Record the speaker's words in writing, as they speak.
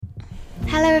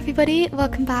Hello everybody,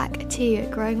 welcome back to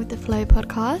Growing with the Flow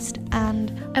podcast,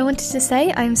 and I wanted to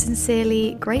say I'm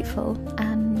sincerely grateful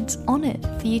and honoured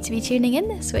for you to be tuning in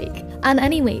this week, and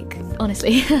any week,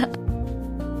 honestly.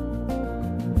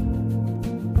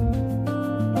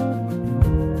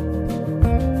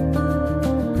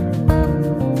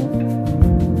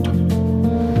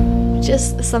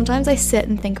 Just sometimes I sit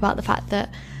and think about the fact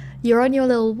that you're on your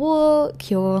little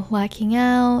walk, you're working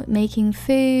out, making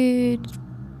food,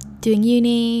 doing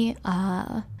uni,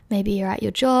 maybe you're at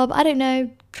your job, I don't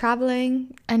know,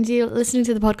 traveling, and you're listening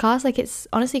to the podcast. Like, it's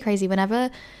honestly crazy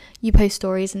whenever you post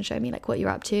stories and show me like what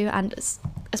you're up to, and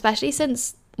especially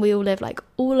since we all live like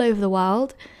all over the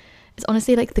world, it's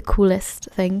honestly like the coolest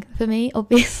thing for me.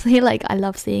 Obviously, like, I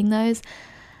love seeing those,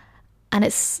 and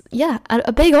it's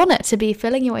a big honor to be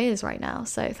filling your ears right now,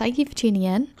 so thank you for tuning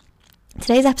in.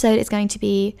 Today's episode is going to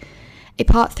be a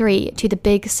part 3 to the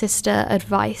Big Sister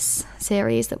Advice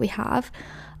series that we have.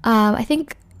 I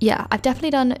think, I've definitely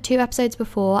done 2 episodes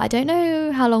before. I don't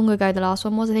know how long ago the last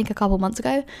one was. I think a couple months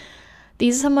ago.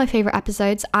 These are some of my favorite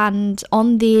episodes, and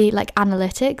on the like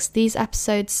analytics, these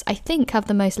episodes I think have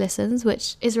the most listens,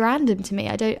 which is random to me.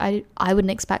 I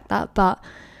wouldn't expect that, but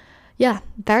yeah,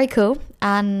 very cool.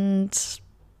 And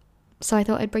so I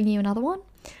thought I'd bring you another one.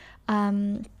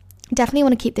 Definitely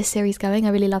want to keep this series going.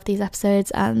 I really love these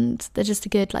episodes, and they're just a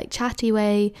good like chatty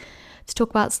way to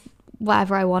talk about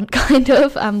whatever I want, kind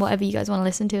of, and whatever you guys want to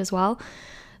listen to as well.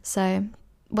 So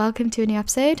welcome to a new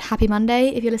episode. Happy Monday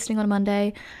if you're listening on a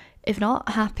Monday. If not,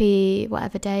 happy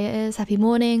whatever day it is. Happy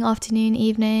morning, afternoon,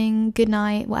 evening, good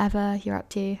night, whatever you're up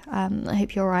to. I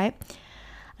hope you're all right.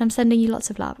 I'm sending you lots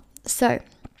of love. So,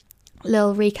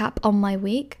 little recap on my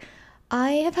week.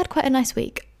 I have had quite a nice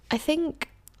week. I think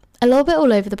a little bit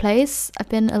all over the place. I've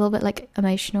been a little bit like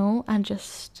emotional and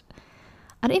just,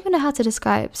 I don't even know how to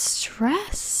describe,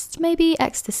 stressed, maybe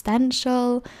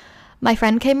existential. My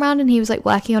friend came around and he was like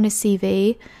working on his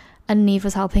CV, and Neve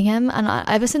was helping him, and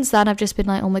ever since then I've just been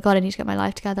like, oh my god, I need to get my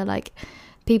life together. Like,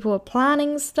 people are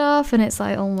planning stuff and it's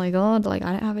like, oh my god, like,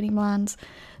 I don't have any plans.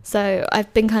 So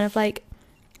I've been kind of like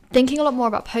thinking a lot more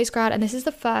about postgrad, and this is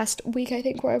the first week I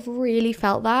think where I've really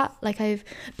felt that. Like, I've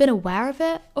been aware of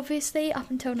it obviously up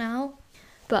until now,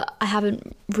 but I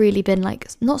haven't really been like,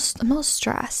 I'm not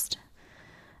stressed,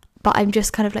 but I'm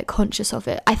just kind of like conscious of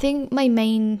it. I think my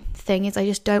main thing is I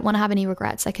just don't want to have any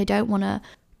regrets. Like, I don't want to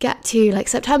get to like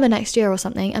September next year or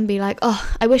something and be like,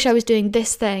 oh, I wish I was doing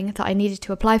this thing that I needed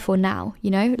to apply for now,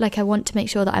 you know? Like, I want to make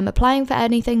sure that I'm applying for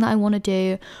anything that I want to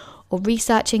do, or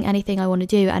researching anything I want to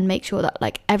do, and make sure that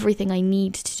like everything I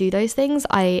need to do those things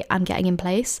I am getting in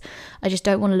place. I just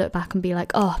don't want to look back and be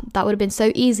like, oh, that would have been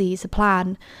so easy to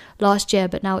plan last year,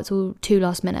 but now it's all too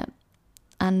last minute.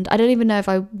 And I don't even know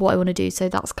what I want to do, so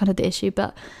that's kind of the issue.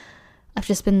 But I've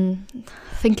just been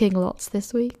thinking lots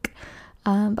this week.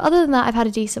 But other than that, I've had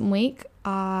a decent week.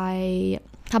 I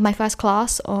had my first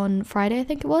class on Friday, I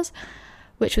think it was,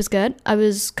 which was good. It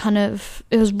was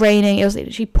raining, it was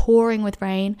literally pouring with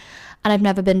rain, and I've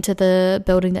never been to the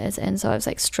building that it's in, so I was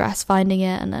like stressed finding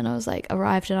it, and then I was like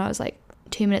arrived and I was like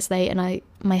 2 minutes late, and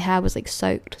my hair was like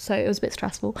soaked, so it was a bit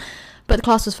stressful, but the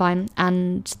class was fine,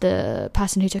 and the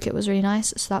person who took it was really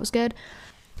nice, so that was good.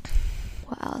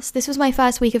 What else? This was my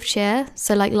first week of cheer,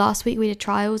 so like last week we did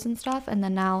trials and stuff, and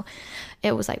then now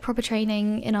it was like proper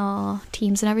training in our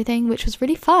teams and everything, which was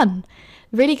really fun.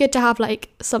 Really good to have like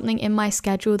something in my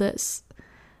schedule that's,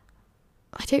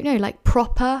 I don't know, like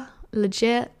proper,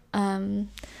 legit, and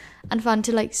fun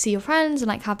to like see your friends and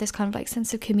like have this kind of like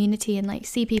sense of community and like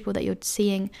see people that you're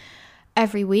seeing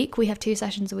every week. We have 2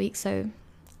 sessions a week, so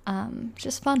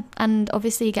just fun. And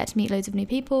obviously you get to meet loads of new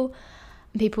people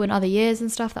in other years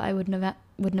and stuff that I wouldn't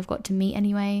have got to meet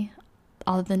anyway,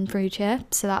 other than through cheer.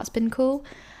 So that's been cool,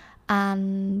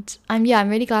 and I'm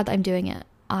really glad that I'm doing it.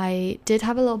 I did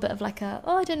have a little bit of like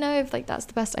I don't know if like that's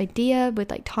the best idea with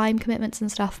like time commitments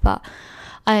and stuff, but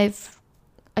I've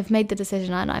made the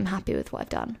decision and I'm happy with what I've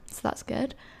done, so that's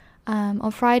good.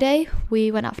 On Friday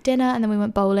we went out for dinner, and then we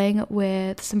went bowling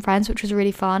with some friends, which was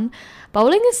really fun.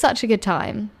 Bowling is such a good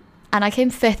time, and I came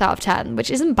 5th out of 10,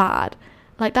 which isn't bad.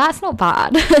 Like, that's not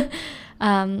bad.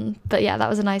 But yeah, that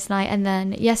was a nice night. And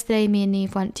then yesterday me and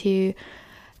Neve went to,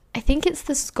 I think it's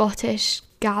the Scottish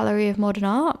Gallery of Modern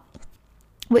Art,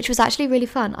 which was actually really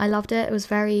fun. I loved it.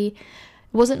 It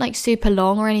wasn't like super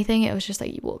long or anything. It was just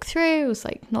like you walk through. It was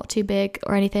like not too big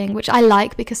or anything, which I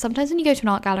like, because sometimes when you go to an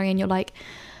art gallery and you're like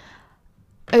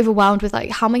overwhelmed with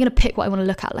like, how am I going to pick what I want to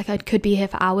look at? Like, I could be here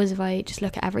for hours if I just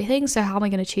look at everything. So how am I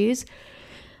going to choose?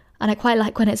 And I quite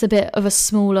like when it's a bit of a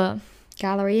smaller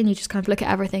gallery and you just kind of look at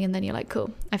everything and then you're like, cool,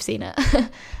 I've seen it.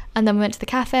 And then we went to the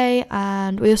cafe,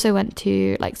 and we also went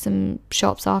to like some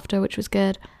shops after, which was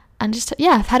good. And just,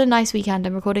 yeah, I've had a nice weekend.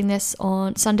 I'm recording this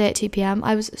on Sunday at 2 p.m.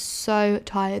 I was so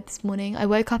tired this morning. I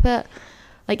woke up at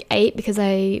like 8 because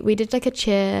we did like a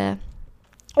cheer.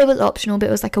 It was optional, but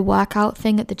it was like a workout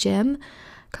thing at the gym,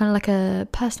 kind of like a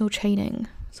personal training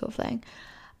sort of thing.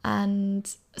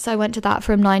 And so I went to that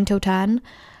from 9 till 10.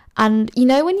 And you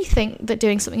know when you think that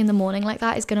doing something in the morning like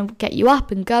that is going to get you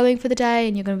up and going for the day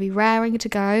and you're going to be raring to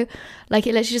go, like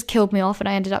it literally just killed me off. And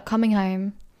I ended up coming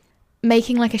home,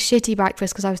 making like a shitty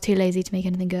breakfast because I was too lazy to make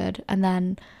anything good. And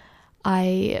then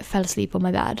I fell asleep on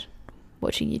my bed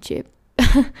watching YouTube.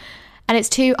 And it's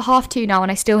 2:30 now,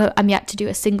 and I'm yet to do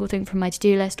a single thing from my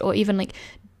to-do list, or even like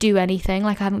do anything.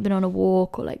 Like I haven't been on a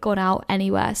walk or like gone out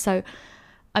anywhere, so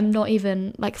I'm not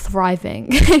even like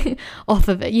thriving off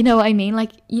of it. You know what I mean?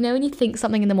 Like, you know when you think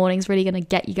something in the morning is really going to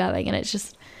get you going and it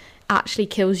just actually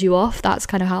kills you off? That's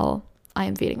kind of how I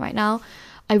am feeling right now.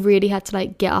 I really had to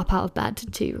like get up out of bed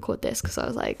to record this because I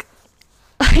was like,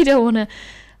 I don't want to.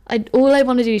 All I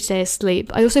want to do today is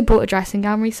sleep. I also bought a dressing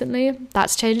gown recently.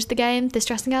 That's changed the game. This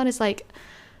dressing gown is like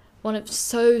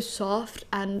so soft,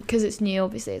 and because it's new,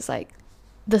 obviously it's like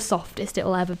the softest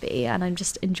it'll ever be, and I'm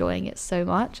just enjoying it so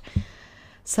much.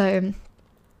 So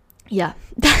yeah,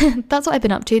 that's what I've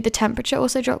been up to. The temperature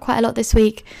also dropped quite a lot this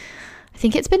week. I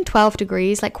think it's been 12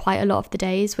 degrees like quite a lot of the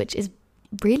days, which is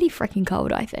really freaking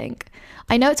cold, I think.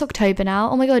 I know it's October now.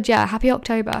 Oh my god, yeah, happy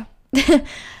October. Hope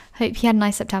you had a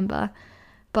nice September.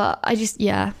 But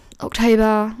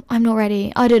October, I'm not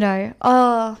ready. I don't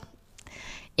know.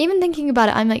 Even thinking about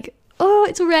it, I'm like,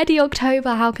 it's already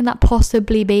October. How can that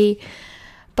possibly be?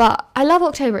 But I love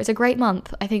October. It's a great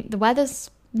month. I think the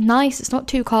weather's nice. It's not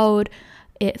too cold.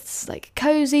 It's like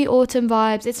cozy autumn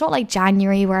vibes. It's not like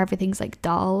January where everything's like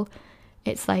dull.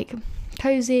 It's like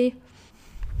cozy.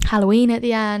 Halloween at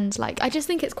the end. Like, I just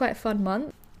think it's quite a fun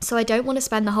month. So I don't want to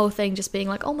spend the whole thing just being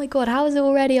like, oh my god, how is it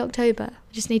already October?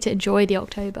 I just need to enjoy the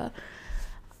October.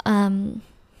 But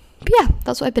yeah,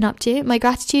 that's what I've been up to. My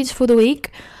gratitudes for the week.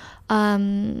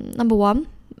 Number 1,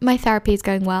 my therapy is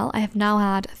going well. I have now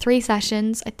had 3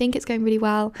 sessions. I think it's going really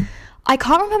well. I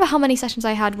can't remember how many sessions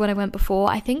I had when I went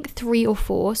before. I think 3 or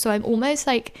 4. So I'm almost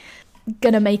like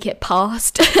gonna make it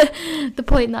past the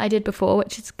point that I did before,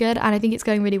 which is good. And I think it's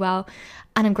going really well.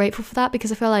 And I'm grateful for that because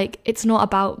I feel like it's not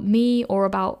about me or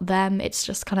about them. It's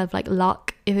just kind of like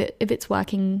luck if it's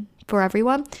working for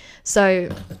everyone. So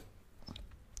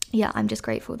yeah, I'm just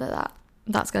grateful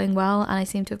that's going well, and I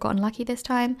seem to have gotten lucky this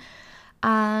time.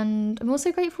 And I'm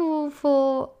also grateful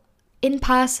for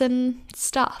in-person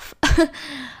stuff. I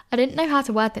didn't know how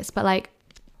to word this, but like,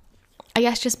 I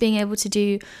guess just being able to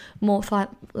do more fun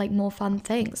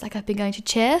things. Like I've been going to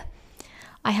cheer.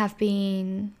 I have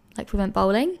been, like, we went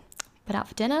bowling, went out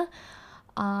for dinner.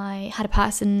 I had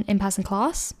a in-person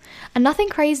class, and nothing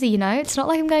crazy, you know. It's not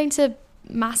like I'm going to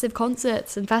massive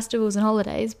concerts and festivals and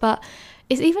holidays, but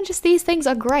it's even just these things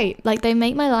are great. Like, they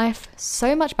make my life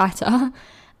so much better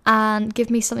and give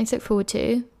me something to look forward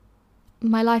to.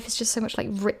 My life is just so much like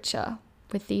richer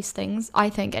with these things, I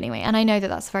think, anyway. And I know that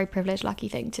that's a very privileged, lucky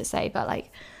thing to say, but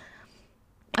like,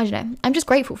 I don't know, I'm just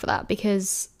grateful for that,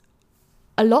 because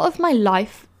a lot of my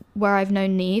life where I've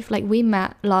known Neve, like, we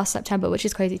met last September, which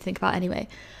is crazy to think about anyway,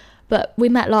 but we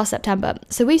met last September,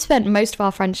 so we spent most of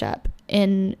our friendship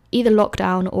in either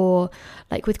lockdown or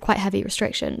like with quite heavy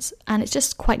restrictions, and it's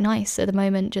just quite nice at the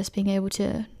moment just being able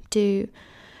to do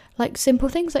like simple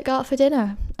things like go out for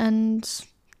dinner, and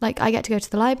like I get to go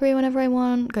to the library whenever I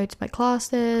want, go to my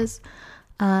classes,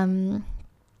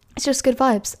 it's just good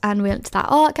vibes. And we went to that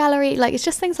art gallery. Like, it's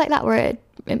just things like that where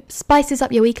it spices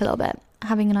up your week a little bit,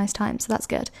 having a nice time, so that's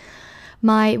good.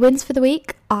 My wins for the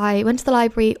week: I went to the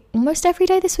library almost every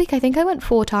day this week. I think I went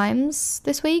 4 times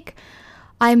this week.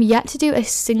 I'm yet to do a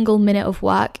single minute of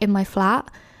work in my flat,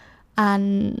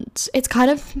 and it's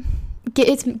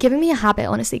giving me a habit,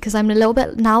 honestly, because I'm a little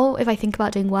bit, now if I think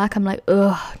about doing work, I'm like,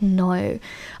 ugh, no,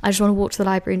 I just want to walk to the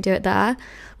library and do it there,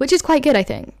 which is quite good. I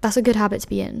think that's a good habit to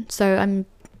be in. So I'm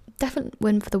definitely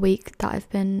win for the week that I've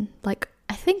been, like,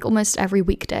 I think almost every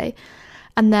weekday.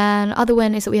 And then other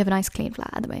win is that we have a nice clean flat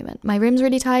at the moment. My room's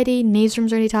really tidy, Neve's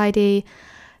room's really tidy,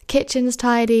 kitchen's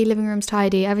tidy, living room's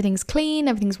tidy, everything's clean,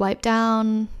 everything's wiped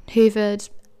down, hoovered,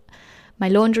 my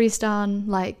laundry's done,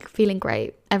 like, feeling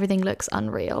great. Everything looks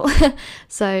unreal.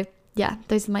 So yeah,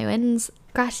 those are my wins.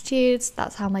 Gratitudes,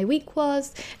 that's how my week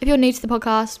was. If you're new to the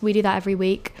podcast, we do that every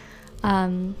week,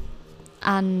 and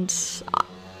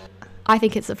I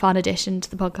think it's a fun addition to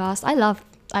the podcast. I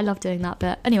love doing that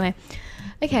bit. Anyway,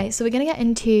 okay, so we're gonna get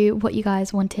into what you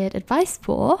guys wanted advice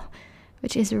for,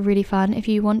 which is really fun. If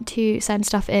you want to send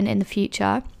stuff in the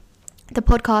future, The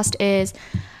podcast is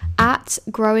at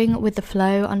growing with the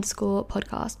flow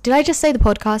 _podcast. Did I just say the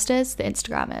podcast is? The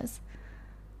Instagram is?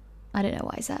 I don't know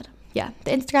what I said. Yeah,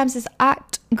 the Instagram is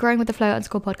at growing with the flow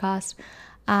 _podcast.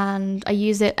 And I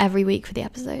use it every week for the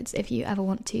episodes if you ever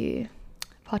want to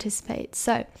participate.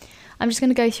 So I'm just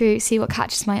going to go through, see what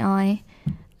catches my eye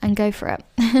and go for it.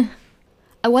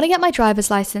 I want to get my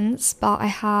driver's license, but I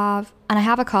have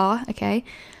a car, okay?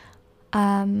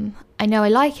 I know I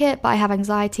like it, but I have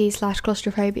anxiety /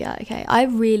 claustrophobia, okay? I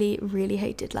really, really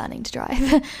hated learning to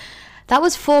drive. That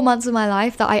was 4 months of my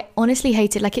life that I honestly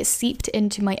hated. Like, it seeped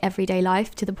into my everyday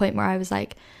life to the point where I was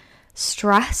like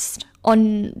stressed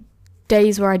on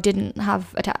days where I didn't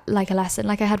have a lesson.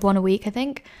 Like, I had one a week, I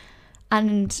think.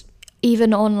 And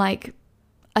even on like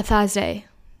a Thursday,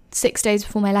 6 days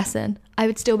before my lesson, I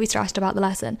would still be stressed about the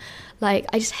lesson. Like,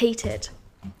 I hated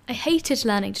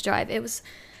learning to drive.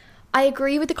 I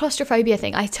agree with the claustrophobia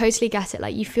thing. I totally get it.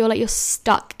 Like, you feel like you're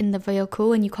stuck in the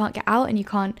vehicle and you can't get out and you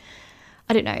can't,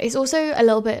 I don't know. It's also a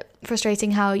little bit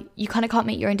frustrating how you kind of can't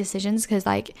make your own decisions, because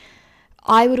like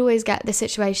I would always get this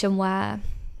situation where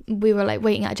we were like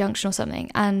waiting at a junction or something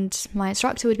and my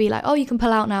instructor would be like, oh, you can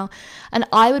pull out now. And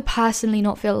I would personally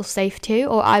not feel safe to,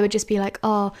 or I would just be like,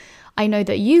 oh, I know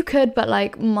that you could, but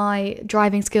like my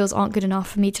driving skills aren't good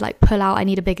enough for me to like pull out. I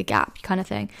need a bigger gap kind of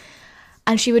thing.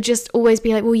 And she would just always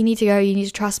be like, well, you need to go, you need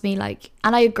to trust me. Like,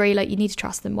 and I agree, like, you need to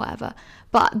trust them, whatever.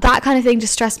 But that kind of thing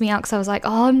just stressed me out, because I was like,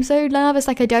 oh, I'm so nervous.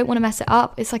 Like, I don't want to mess it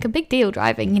up. It's like a big deal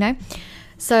driving, you know?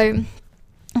 So,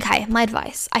 okay, my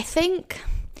advice. I think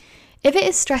if it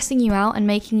is stressing you out and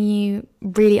making you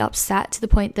really upset to the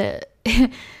point that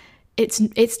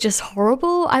it's just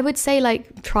horrible, I would say,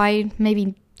 like, try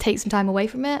maybe take some time away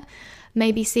from it.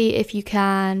 Maybe see if you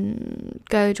can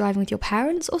go driving with your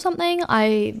parents or something.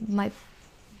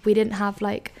 We didn't have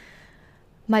like,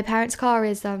 my parents' car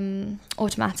is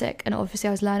automatic, and obviously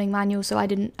I was learning manual, so I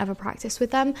didn't ever practice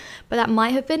with them, but that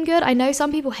might have been good. I know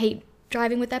some people hate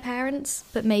driving with their parents,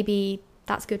 but maybe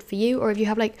that's good for you. Or if you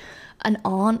have like an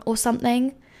aunt or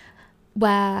something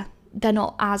where they're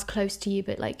not as close to you,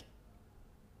 but like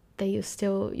you're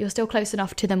still close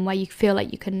enough to them where you feel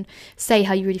like you can say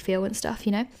how you really feel and stuff,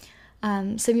 you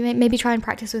know. So you maybe try and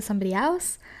practice with somebody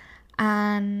else.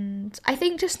 And I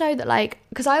think just know that, like,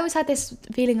 because I always had this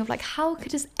feeling of like, how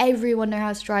does everyone know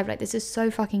how to drive? Like, this is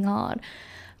so fucking hard,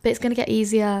 but it's going to get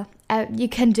easier. You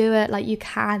can do it. Like, you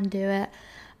can do it.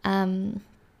 And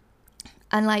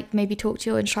like, maybe talk to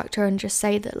your instructor and just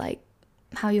say that, like,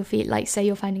 how you feel, like, say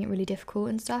you're finding it really difficult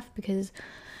and stuff, because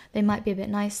they might be a bit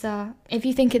nicer. If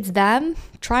you think it's them,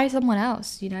 try someone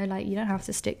else, you know, like, you don't have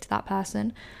to stick to that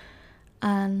person.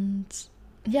 And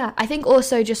yeah, I think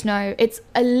also just know it's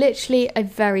literally a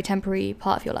very temporary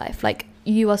part of your life. Like,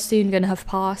 you are soon going to have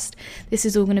passed. This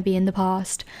is all going to be in the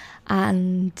past,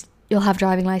 and you'll have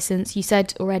driving license. You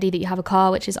said already that you have a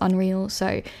car, which is unreal.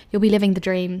 So you'll be living the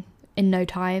dream in no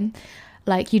time.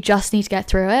 Like, you just need to get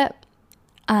through it.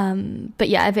 But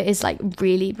yeah, if it is like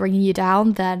really bringing you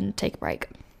down, then take a break.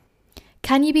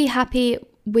 Can you be happy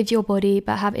with your body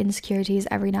but have insecurities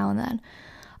every now and then?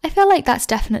 I feel like that's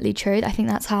definitely true. I think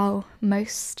that's how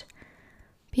most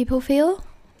people feel.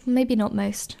 Maybe not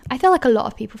most. I feel like a lot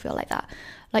of people feel like that.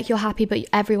 Like, you're happy, but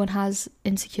everyone has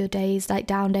insecure days, like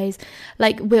down days.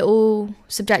 Like, we're all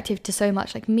subjective to so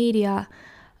much, like media.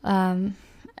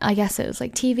 I guess it was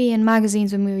like TV and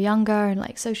magazines when we were younger, and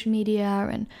like social media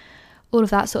and all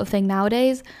of that sort of thing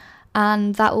nowadays.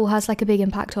 And that all has like a big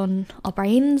impact on our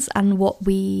brains and what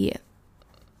we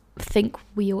think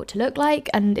we ought to look like,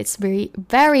 and it's very,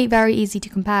 very, very easy to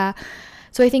compare.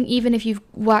 So I think even if you've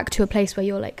worked to a place where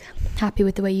you're like happy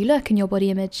with the way you look and your body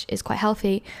image is quite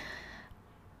healthy,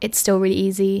 it's still really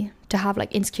easy to have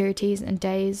like insecurities and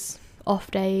days, off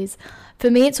days.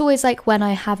 For me, it's always like when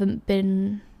I haven't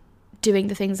been doing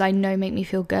the things I know make me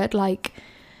feel good. Like,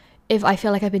 if I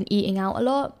feel like I've been eating out a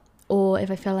lot, or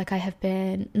if I feel like I have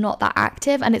been not that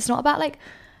active, and it's not about like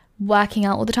working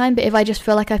out all the time, but if I just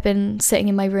feel like I've been sitting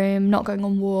in my room, not going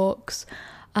on walks,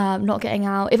 not getting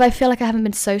out, if I feel like I haven't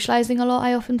been socializing a lot,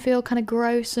 I often feel kind of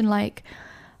gross and like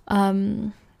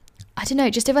I don't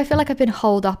know, just if I feel like I've been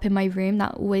holed up in my room,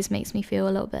 that always makes me feel a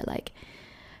little bit like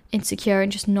insecure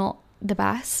and just not the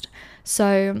best.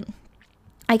 So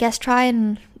I guess try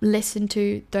and listen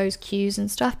to those cues and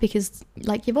stuff, because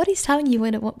like your body's telling you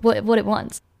what it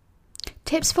wants.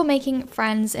 Tips for making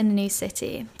friends in a new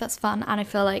city. That's fun, and I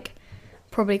feel like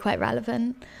probably quite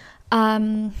relevant.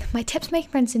 My tips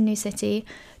making friends in a new city: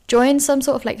 join some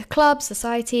sort of like club,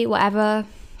 society, whatever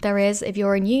there is. If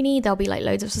you're in uni, there'll be like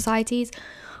loads of societies.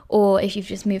 Or if you've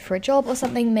just moved for a job or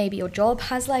something, maybe your job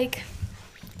has like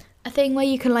a thing where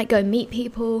you can like go meet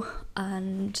people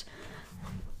and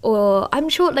Or I'm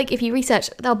sure like if you research,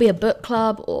 there'll be a book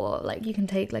club, or like you can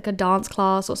take like a dance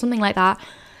class or something like that.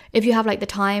 If you have like the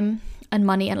time and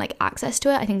money and like access to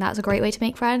it, I think that's a great way to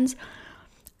make friends.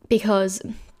 Because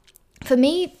for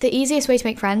me, the easiest way to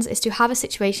make friends is to have a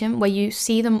situation where you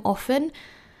see them often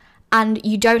and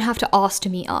you don't have to ask to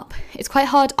meet up. It's quite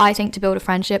hard, I think, to build a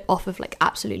friendship off of like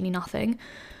absolutely nothing,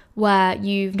 where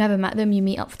you've never met them, you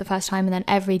meet up for the first time, and then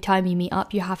every time you meet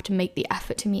up, you have to make the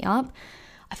effort to meet up.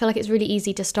 I feel like it's really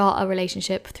easy to start a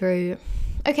relationship through,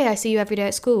 okay, I see you every day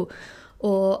at school,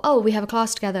 or, oh, we have a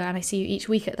class together and I see you each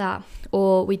week at that,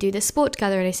 or we do this sport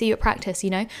together and I see you at practice, you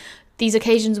know? These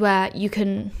occasions where you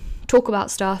can talk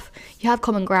about stuff, you have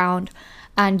common ground,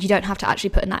 and you don't have to actually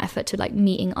put in that effort to like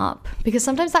meeting up. Because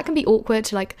sometimes that can be awkward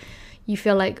to like, you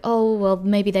feel like, oh, well,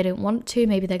 maybe they don't want to,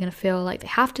 maybe they're going to feel like they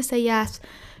have to say yes,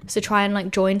 so try and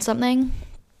like join something.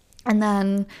 And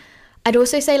then I'd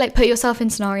also say like put yourself in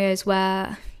scenarios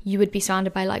where you would be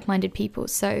surrounded by like-minded people.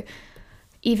 So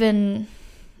even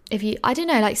if you, I don't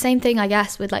know, like same thing I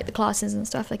guess with like the classes and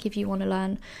stuff, like if you want to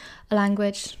learn a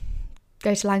language,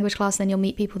 go to language class, then you'll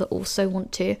meet people that also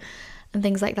want to, and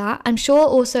things like that. I'm sure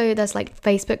also there's like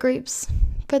Facebook groups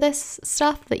for this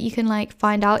stuff that you can like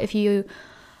find out if you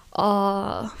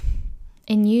are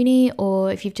in uni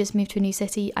or if you've just moved to a new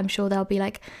city. I'm sure there'll be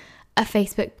like a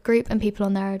Facebook group, and people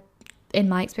on there, in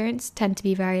my experience, tend to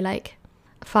be very like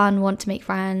fun, want to make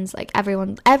friends. Like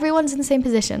everyone's in the same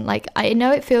position. Like I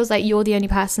know it feels like you're the only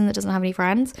person that doesn't have any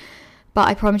friends, but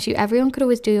I promise you everyone could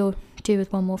always do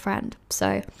with one more friend.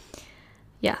 So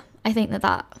yeah, I think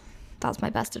that's my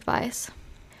best advice.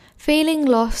 Feeling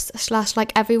lost /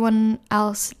 like everyone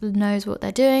else knows what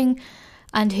they're doing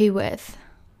and who with.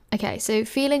 Okay, so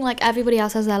feeling like everybody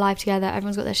else has their life together,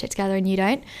 everyone's got their shit together and you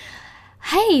don't.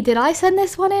 Hey, did I send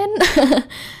this one in? I'm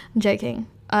joking.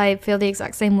 I feel the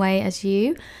exact same way as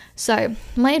you. So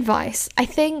my advice, I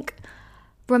think,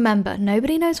 remember,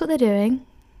 nobody knows what they're doing.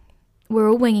 We're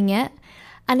all winging it.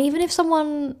 And even if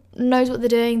someone knows what they're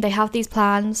doing, they have these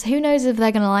plans, who knows if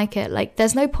they're going to like it? Like,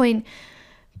 there's no point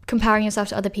comparing yourself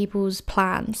to other people's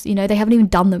plans. You know, they haven't even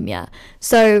done them yet.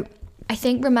 So I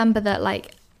think remember that,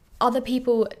 like, other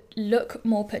people look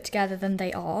more put together than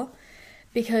they are,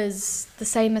 because the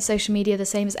same as social media, the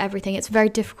same as everything, it's very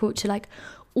difficult to, like,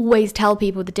 always tell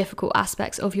people the difficult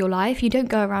aspects of your life. You don't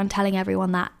go around telling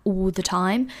everyone that all the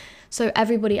time. So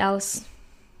everybody else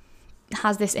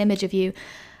has this image of you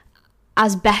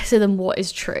as better than what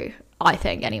is true, I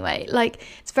think, anyway. Like,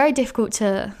 it's very difficult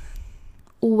to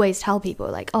always tell people,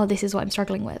 like, oh, this is what I'm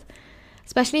struggling with,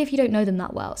 especially if you don't know them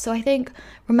that well. So I think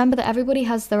remember that everybody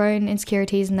has their own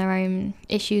insecurities and their own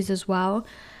issues as well.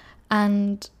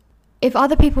 And if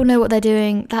other people know what they're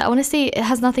doing, that honestly, it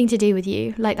has nothing to do with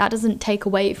you. Like, that doesn't take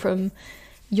away from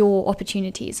your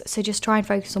opportunities. So just try and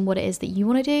focus on what it is that you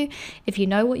want to do. If you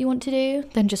know what you want to do,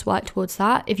 then just work towards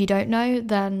that. If you don't know,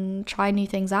 then try new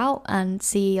things out and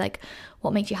see, like,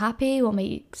 what makes you happy, what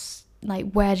makes,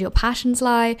 like, where do your passions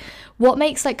lie, what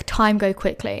makes, like, time go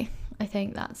quickly. I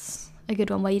think that's a good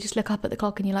one, where you just look up at the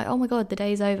clock and you're like, oh my god, the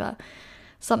day's over.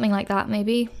 Something like that,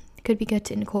 maybe. It could be good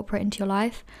to incorporate into your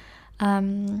life.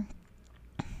 And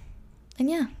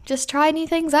yeah, just try new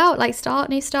things out, like, start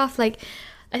new stuff. Like,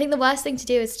 I think the worst thing to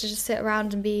do is to just sit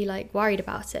around and be, like, worried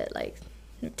about it. Like,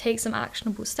 take some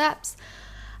actionable steps.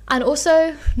 And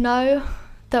also know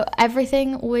that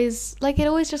everything always, like, it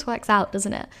always just works out,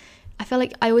 doesn't it? I feel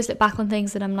like I always look back on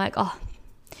things and I'm like, oh,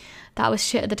 that was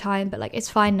shit at the time, but, like, it's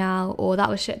fine now. Or that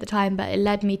was shit at the time, but it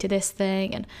led me to this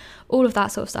thing, and all of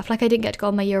that sort of stuff. Like, I didn't get to go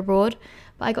on my year abroad,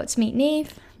 but I got to meet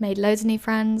Neve, made loads of new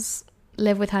friends,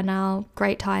 live with her now,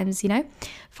 great times, you know,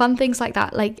 fun things like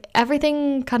that. Like,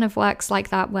 everything kind of works like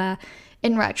that, where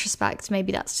in retrospect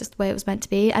maybe that's just the way it was meant to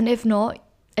be, and if not,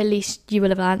 at least you will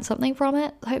have learned something from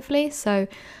it, hopefully. So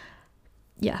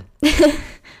yeah.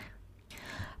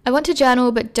 I want to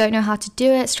journal but don't know how to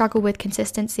do it, struggle with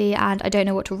consistency, and I don't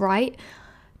know what to write.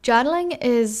 Journaling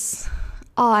is,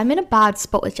 I'm in a bad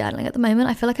spot with journaling at the moment.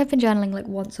 I feel like I've been journaling like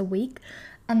once a week.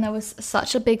 And there was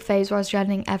such a big phase where I was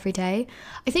journaling every day.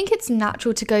 I think it's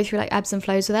natural to go through, like, ebbs and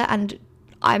flows with it. And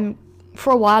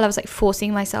for a while I was, like,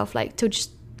 forcing myself, like, to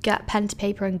just get pen to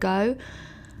paper and go.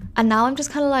 And now I'm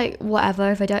just kind of like,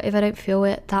 whatever. If I don't feel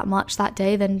it that much that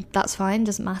day, then that's fine.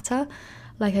 Doesn't matter.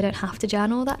 Like, I don't have to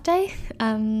journal that day.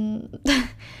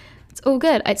 It's all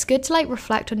good. It's good to, like,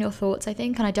 reflect on your thoughts, I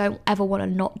think. And I don't ever want to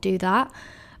not do that.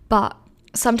 But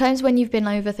sometimes when you've been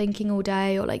overthinking all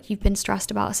day, or, like, you've been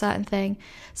stressed about a certain thing,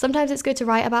 sometimes it's good to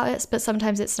write about it, but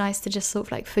sometimes it's nice to just sort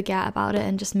of, like, forget about it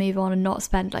and just move on and not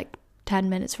spend, like, 10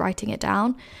 minutes writing it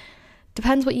down.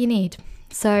 Depends what you need.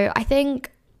 So I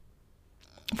think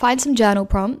find some journal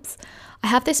prompts. I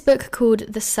have this book called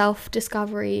The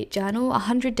Self-Discovery Journal,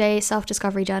 100-Day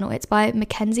Self-Discovery Journal. It's by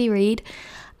Mackenzie Reed,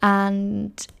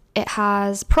 and it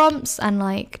has prompts and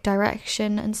like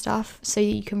direction and stuff, so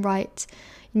you can write,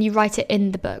 and you write it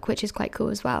in the book, which is quite cool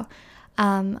as well.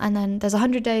 And then there's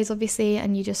 100 days, obviously,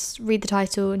 and you just read the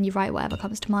title and you write whatever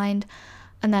comes to mind,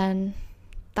 and then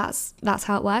that's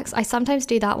how it works. I sometimes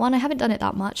do that one. I haven't done it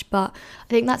that much, but I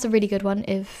think that's a really good one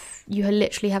if you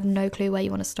literally have no clue where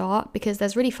you want to start, because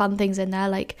there's really fun things in there,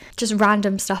 like just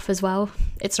random stuff as well.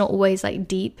 It's not always like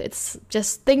deep, it's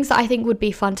just things that I think would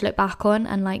be fun to look back on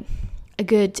and like a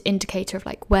good indicator of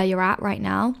like where you're at right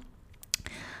now.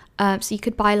 So you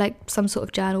could buy like some sort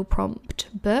of journal prompt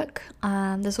book.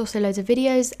 There's also loads of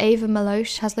videos. Ava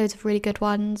Maloche has loads of really good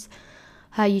ones.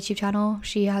 Her YouTube channel,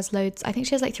 she has loads. I think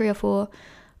she has like 3 or 4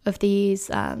 of these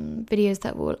videos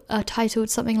that are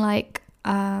titled something like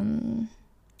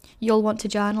you'll want to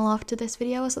journal after this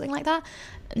video or something like that.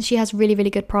 And she has really,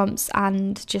 really good prompts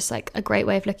and just like a great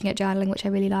way of looking at journaling, which I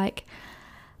really like.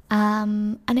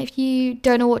 And if you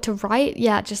don't know what to write,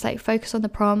 just like focus on the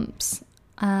prompts.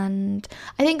 And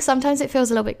I think sometimes it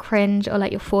feels a little bit cringe or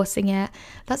like you're forcing it.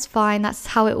 That's fine. That's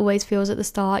how it always feels at the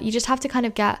start. You just have to kind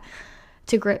of get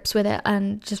to grips with it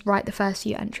and just write the first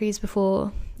few entries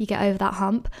before you get over that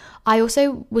hump. I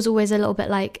also was always a little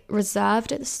bit like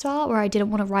reserved at the start, where I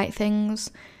didn't want to write things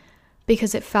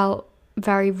because it felt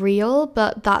very real,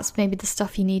 but that's maybe the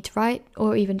stuff you need to write,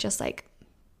 or even just like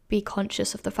be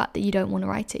conscious of the fact that you don't want to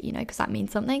write it, because that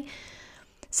means something.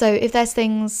 So if there's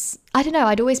things, I don't know,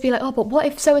 I'd always be like, oh, but what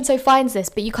if so-and-so finds this?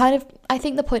 But I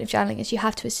think the point of journaling is you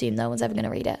have to assume no one's ever going to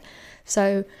read it.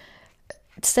 So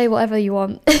say whatever you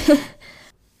want.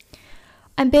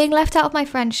 I'm being left out of my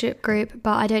friendship group,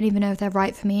 but I don't even know if they're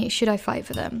right for me. Should I fight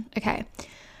for them? Okay.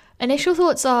 Initial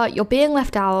thoughts are you're being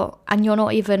left out and you're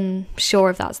not even sure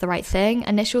if that's the right thing.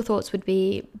 Initial thoughts would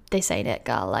be, this ain't it,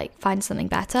 girl, like find something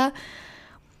better.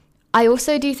 I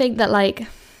also do think that like,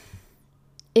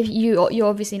 if you're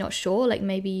obviously not sure, like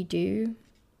maybe you do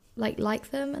like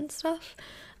them and stuff,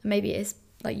 maybe it's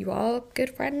like you are good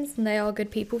friends and they are good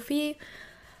people for you.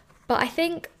 But I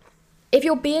think if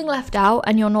you're being left out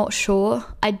and you're not sure,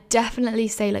 I definitely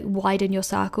say like widen your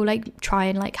circle, like try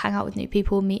and like hang out with new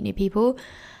people, meet new people,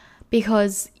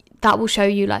 because that will show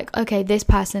you like, okay, this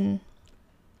person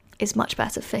is much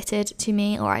better fitted to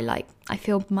me, or I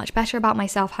feel much better about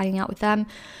myself hanging out with them,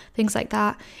 things like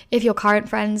that. If your current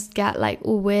friends get like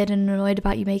all weird and annoyed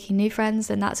about you making new friends,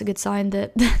 then that's a good sign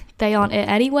that they aren't it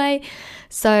anyway.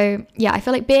 So I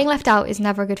feel like being left out is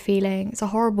never a good feeling. It's a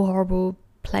horrible, horrible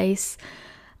place.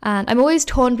 And I'm always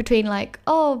torn between like,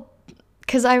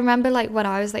 because I remember like when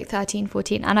I was like 13,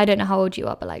 14, and I don't know how old you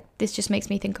are, but like this just makes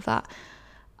me think of that.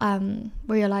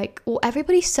 Where you're like,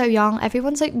 everybody's so young,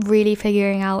 everyone's like really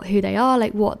figuring out who they are,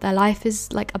 like what their life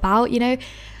is like about,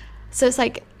 so it's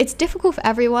like it's difficult for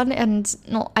everyone. And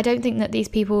I don't think that these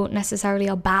people necessarily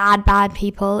are bad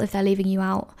people if they're leaving you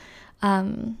out.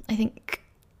 I think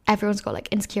everyone's got like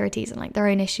insecurities and like their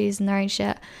own issues and their own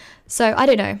shit, so I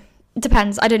don't know, it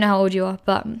depends. I don't know how old you are,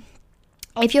 but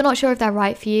if you're not sure if they're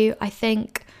right for you, I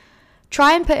think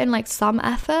try and put in like some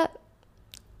effort,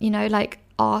 like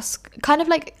ask, kind of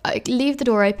like leave the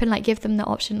door open, like give them the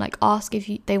option, like ask if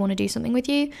they want to do something with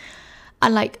you,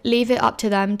 and like leave it up to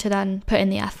them to then put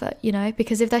in the effort,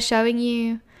 because if they're showing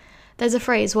you, there's a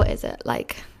phrase, what is it,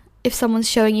 like if someone's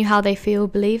showing you how they feel,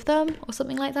 believe them, or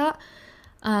something like that.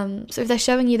 So if they're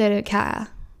showing you they don't care,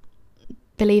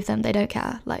 believe them, they don't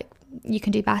care. Like you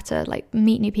can do better, like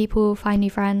meet new people, find new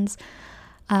friends.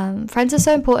 Friends are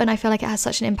so important. I feel like it has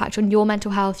such an impact on your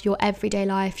mental health, your everyday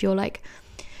life, your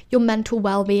mental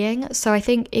well-being. So I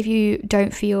think if you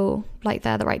don't feel like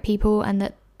they're the right people and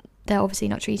that they're obviously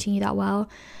not treating you that well,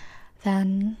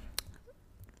 then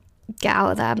get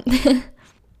out of there.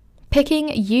 Picking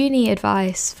uni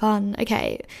advice, fun.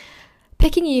 Okay,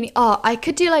 picking uni. I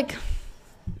could do like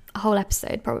a whole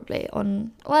episode probably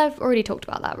on, I've already talked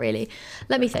about that really.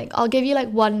 Let me think. I'll give you like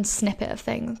one snippet of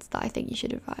things that I think you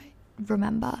should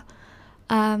remember.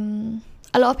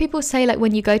 A lot of people say like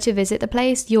when you go to visit the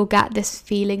place, you'll get this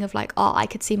feeling of like, I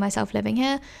could see myself living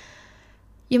here.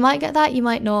 You might get that, you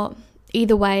might not.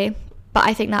 Either way, but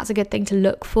I think that's a good thing to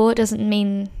look for. It doesn't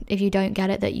mean if you don't get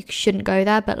it that you shouldn't go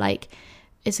there, but like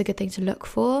it's a good thing to look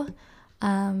for.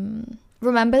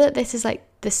 Remember that this is like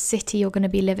the city you're going to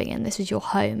be living in. This is your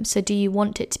home. So do you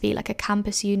want it to be like a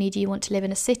campus uni? Do you want to live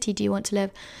in a city? Do you want to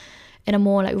live in a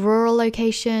more like rural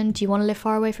location? Do you want to live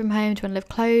far away from home? Do you want to live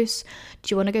close?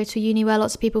 Do you want to go to a uni where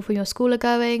lots of people from your school are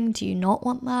going? Do you not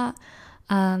want that?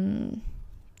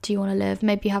 Do you want to live,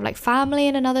 maybe you have like family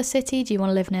in another city? Do you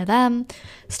want to live near them?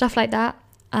 Stuff like that.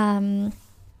 And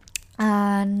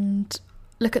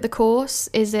look at the course.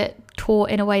 Is it taught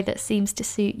in a way that seems to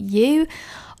suit you?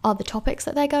 Are the topics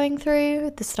that they're going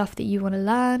through the stuff that you want to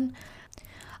learn?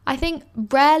 I think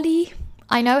rarely,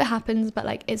 I know it happens, but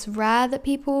like it's rare that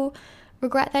people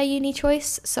regret their uni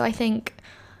choice. So I think,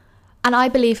 and I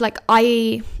believe, like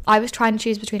I was trying to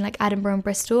choose between like Edinburgh and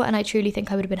Bristol, and I truly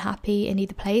think I would have been happy in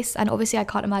either place. And obviously I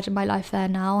can't imagine my life there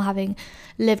now, having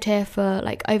lived here for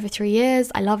like over 3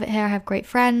 years. I love it here. I have great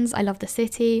friends. I love the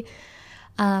city.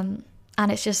 And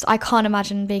it's just, I can't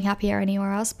imagine being happier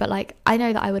anywhere else. But like, I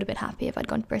know that I would have been happy if I'd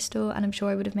gone to Bristol, and I'm sure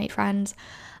I would have made friends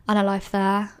and a life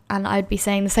there. And I'd be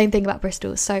saying the same thing about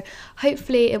Bristol. So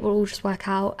hopefully it will all just work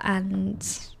out. And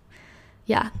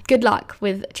yeah, good luck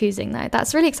with choosing though.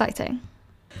 That's really exciting.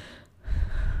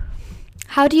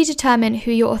 How do you determine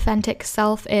who your authentic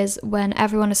self is when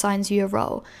everyone assigns you a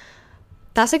role?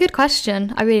 That's a good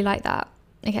question. I really like that.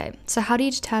 Okay, so how do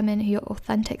you determine who your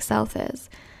authentic self is?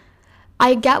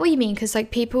 I get what you mean, because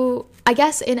like people, I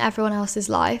guess in everyone else's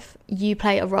life, you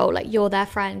play a role. Like you're their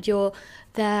friend, you're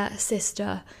their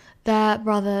sister, their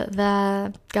brother,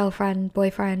 their girlfriend,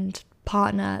 boyfriend,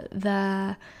 partner,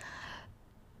 their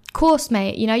course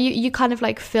mate. You know, you kind of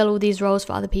like fill all these roles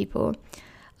for other people.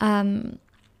 That's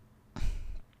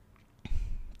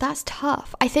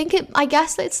tough. I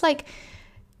guess it's like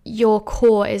your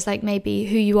core is like maybe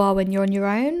who you are when you're on your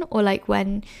own, or like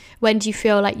when do you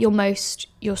feel like you're most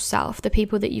yourself, the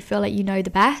people that you feel like you know the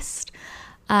best.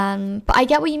 But I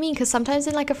get what you mean, because sometimes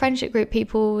in like a friendship group,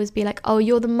 people always be like, oh,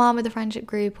 you're the mom of the friendship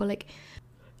group, or like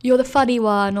you're the funny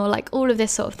one, or like all of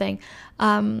this sort of thing.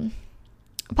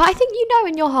 But I think you know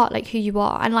in your heart like who you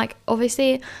are, and like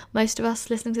obviously most of us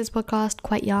listening to this podcast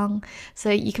quite young, so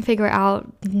you can figure it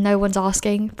out. No one's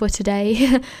asking for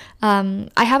today.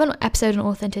 I have an episode on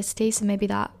authenticity, so maybe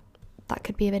that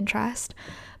could be of interest.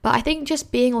 But I think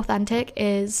just being authentic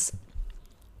is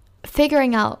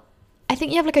figuring out, I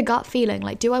think you have like a gut feeling,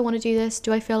 like, do I want to do this?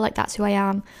 Do I feel like that's who I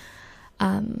am?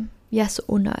 Yes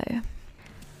or no?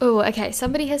 Oh, okay,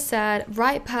 somebody has said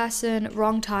right person,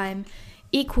 wrong time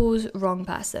equals wrong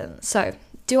person. So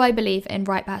do I believe in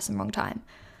right person, wrong time?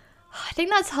 I think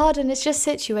that's hard, and it's just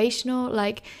situational.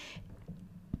 Like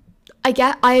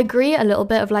I agree a little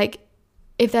bit of like,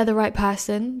 if they're the right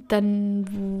person,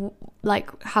 then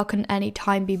like how can any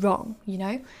time be wrong, you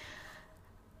know?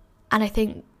 And I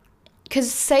think,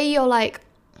 because say you're like,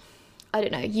 I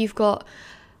don't know, you've got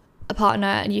a partner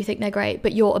and you think they're great,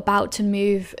 but you're about to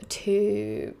move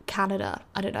to Canada,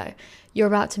 I don't know, you're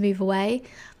about to move away,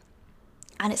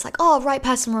 and it's like, oh, right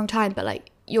person, wrong time, but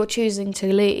like you're choosing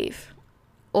to leave.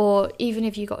 Or even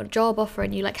if you got a job offer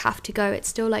and you like have to go, it's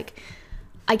still like,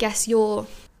 I guess your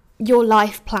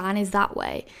life plan is that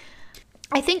way.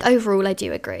 I think overall I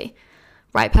do agree.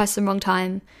 Right person, wrong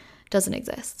time doesn't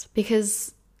exist,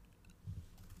 because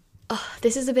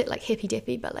this is a bit like hippy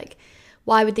dippy, but like,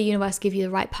 why would the universe give you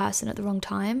the right person at the wrong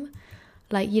time?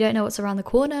 Like, you don't know what's around the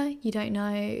corner. You don't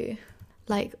know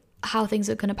like how things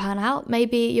are going to pan out.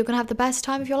 Maybe you're going to have the best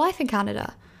time of your life in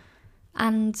Canada,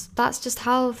 and that's just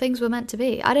how things were meant to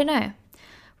be. I don't know.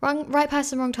 Right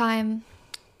person, wrong time.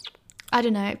 I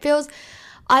don't know. It feels,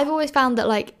 I've always found that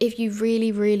like, if you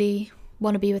really, really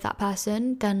want to be with that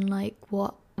person, then like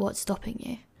what's stopping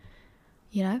you?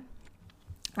 You know?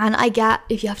 And I get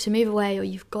if you have to move away, or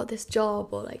you've got this job,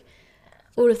 or like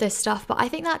all of this stuff, but I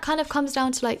think that kind of comes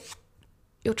down to like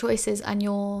your choices and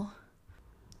your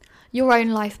own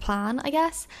life plan, I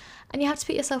guess. And you have to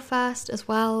put yourself first as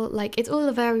well. Like, it's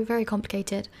all very, very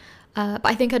complicated. But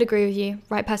I think I'd agree with you.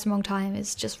 Right person, wrong time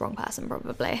is just wrong person,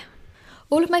 probably.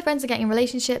 All of my friends are getting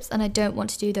relationships, and I don't want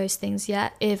to do those things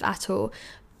yet, if at all.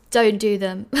 Don't do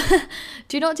them.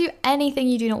 Do not do anything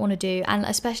you do not want to do. And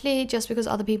especially just because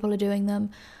other people are doing them,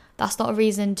 that's not a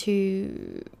reason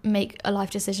to make a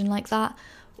life decision like that,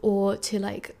 or to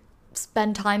like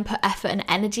spend time, put effort and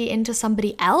energy into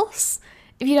somebody else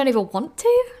if you don't even want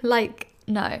to. Like,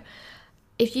 no.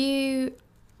 It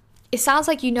sounds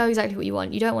like you know exactly what you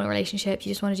want. You don't want a relationship,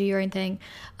 you just want to do your own thing.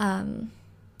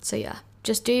 So yeah,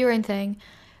 just do your own thing.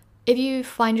 If you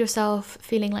find yourself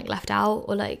feeling like left out,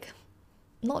 or like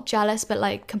not jealous, but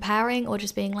like comparing, or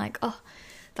just being like, oh,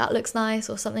 that looks nice,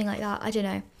 or something like that, I don't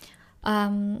know.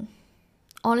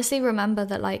 Honestly, remember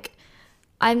that like,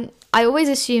 I always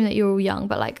assume that you're all young,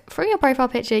 but like from your profile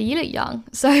picture, you look young.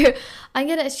 So I'm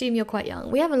going to assume you're quite young.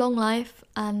 We have a long life,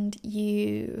 and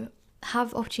you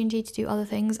have opportunity to do other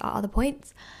things at other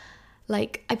points.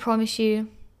 Like, I promise you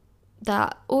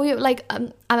that all your, like,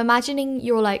 I'm imagining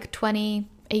you're like 20,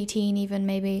 18 even,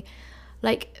 maybe.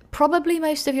 Like, probably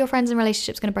most of your friends in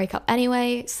relationships going to break up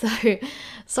anyway. So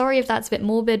sorry if that's a bit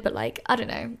morbid, but like, I don't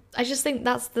know. I just think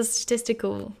that's the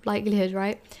statistical likelihood,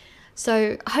 right?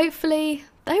 So hopefully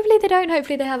hopefully they don't,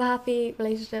 hopefully they have a happy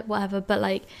relationship, whatever, but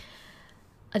like,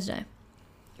 I don't know,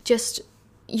 just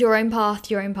your own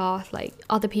path, like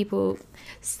other people,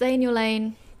 stay in your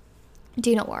lane,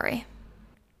 do not worry.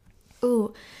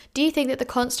 Ooh, do you think that the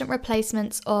constant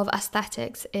replacements of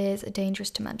aesthetics is dangerous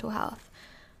to mental health?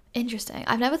 Interesting.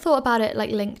 I've never thought about it like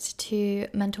linked to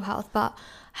mental health, but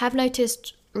I have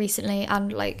noticed recently,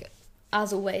 and like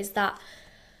as always, that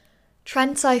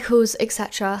trend cycles,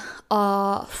 etc.,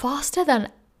 are faster than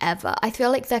ever. I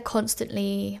feel like they're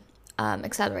constantly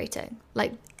accelerating.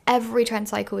 Like every trend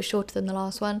cycle is shorter than the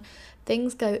last one.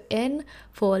 Things go in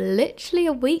for literally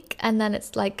a week and then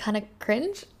it's like kind of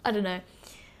cringe. I don't know.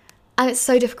 And it's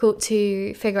so difficult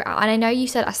to figure it out. And I know you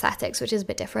said aesthetics, which is a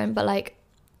bit different, but like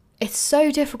it's so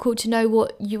difficult to know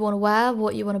what you want to wear,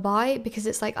 what you want to buy, because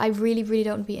it's like I really, really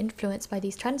don't want to be influenced by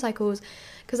these trend cycles,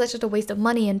 because that's just a waste of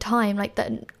money and time. Like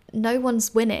that, no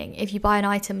one's winning if you buy an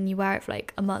item and you wear it for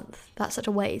like a month. That's such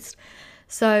a waste.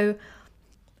 So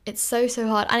it's so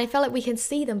hard. And I feel like we can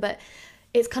see them, but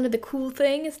it's kind of the cool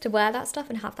thing is to wear that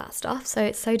stuff and have that stuff. So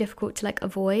it's so difficult to like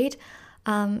avoid.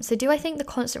 So do I think the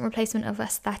constant replacement of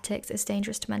aesthetics is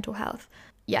dangerous to mental health?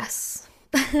 Yes.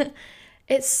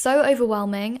 It's so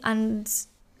overwhelming, and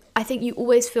I think you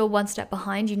always feel one step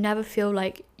behind. You never feel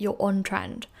like you're on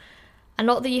trend. And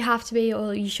not that you have to be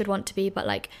or you should want to be, but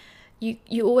like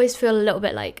you always feel a little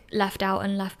bit like left out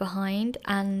and left behind.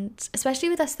 And especially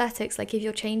with aesthetics, like if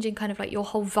you're changing kind of like your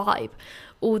whole vibe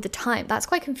all the time, that's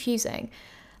quite confusing.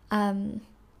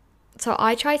 So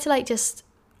I try to like just,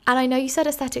 and I know you said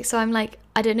aesthetics, so I'm like,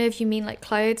 I don't know if you mean like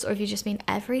clothes or if you just mean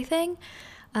everything.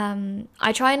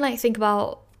 I try and like think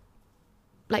about,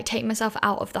 like take myself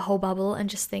out of the whole bubble and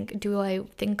just think, do I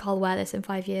think I'll wear this in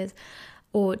 5 years?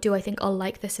 Or do I think I'll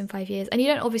like this in 5 years? And you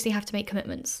don't obviously have to make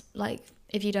commitments. Like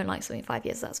if you don't like something in 5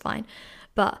 years, that's fine.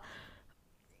 But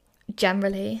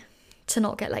generally to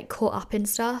not get like caught up in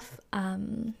stuff,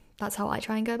 that's how I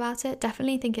try and go about it.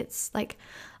 Definitely think it's like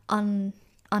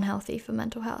unhealthy for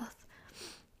mental health.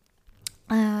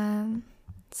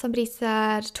 Somebody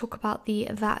said, talk about the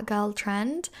that girl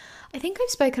trend. I think I've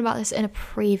spoken about this in a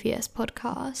previous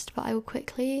podcast, but I will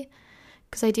quickly,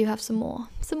 because I do have some more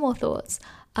thoughts.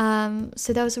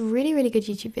 So there was a really, really good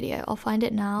YouTube video. I'll find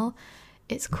it now.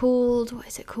 It's called, what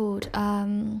is it called?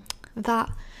 That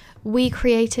We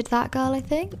Created That Girl, I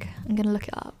think. I'm going to look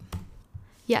it up.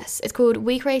 Yes, it's called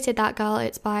We Created That Girl.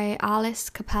 It's by Alice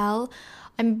Capel.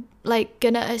 I'm like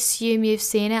going to assume you've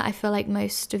seen it. I feel like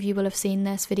most of you will have seen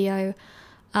this video.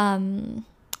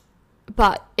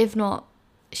 But if not,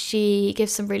 she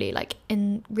gives some really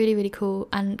really cool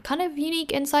and kind of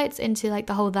unique insights into like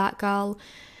the whole that girl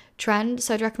trend.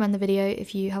 So I'd recommend the video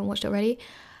if you haven't watched it already.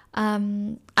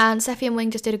 And Seffi and Wing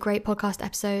just did a great podcast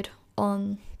episode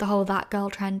on the whole that girl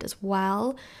trend as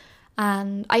well.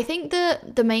 And I think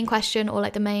the main question, or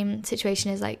like the main situation,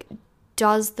 is like,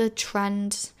 does the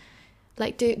trend,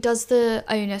 like does the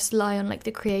onus lie on like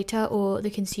the creator or the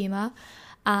consumer?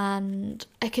 And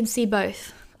I can see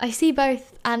both. I see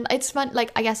both, and it's fun.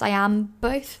 Like I guess I am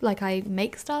both. Like I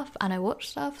make stuff and I watch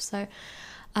stuff, so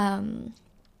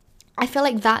I feel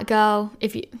like that girl,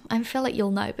 I feel like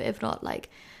you'll know, but if not, like,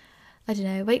 I don't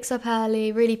know, wakes up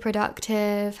early, really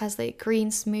productive, has like green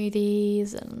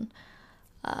smoothies, and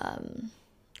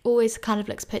always kind of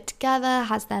looks put together,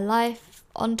 has their life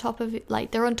on top of it,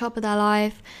 like they're on top of their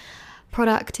life,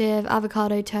 productive,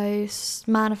 avocado toast,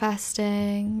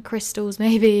 manifesting, crystals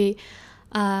maybe,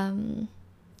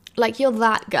 like you're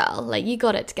that girl, like you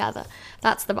got it together.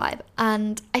 That's the vibe.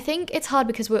 And I think it's hard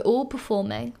because we're all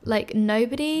performing. Like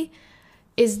nobody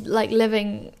is like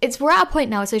living, we're at a point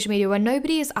now with social media where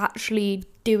nobody is actually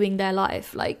doing their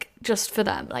life like just for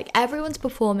them. Like everyone's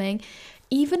performing.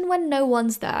 Even when no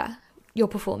one's there, you're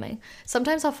performing.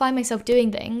 Sometimes I'll find myself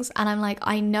doing things and I'm like,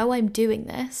 I know I'm doing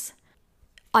this,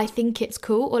 I think it's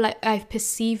cool, or like I've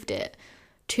perceived it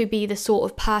to be the sort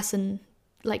of person,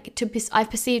 like I've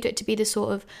perceived it to be the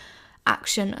sort of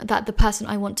action that the person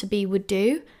I want to be would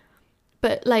do,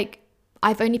 but like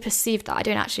I've only perceived that. I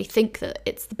don't actually think that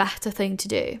it's the better thing to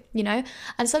do, you know?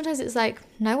 And sometimes it's like,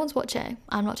 no one's watching,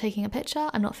 I'm not taking a picture,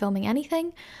 I'm not filming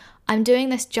anything, I'm doing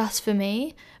this just for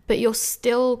me, but you're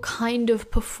still kind of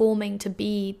performing to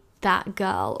be that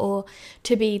girl or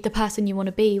to be the person you want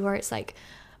to be, where it's like,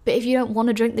 but if you don't want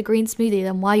to drink the green smoothie,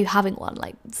 then why are you having one?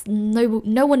 Like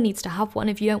no one needs to have one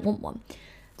if you don't want one.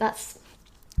 That's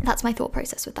my thought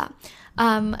process with that.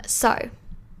 So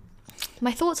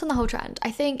my thoughts on the whole trend. I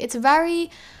think it's a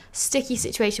very sticky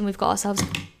situation we've got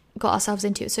ourselves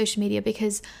into with social media,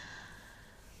 because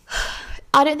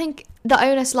I don't think the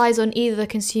onus lies on either the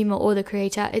consumer or the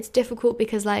creator. It's difficult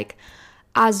because like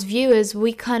as viewers,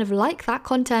 we kind of like that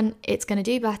content. It's going to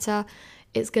do better.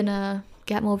 It's going to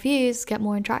get more views, get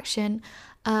more interaction.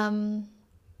 And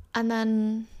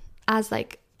then as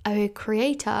like a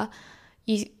creator,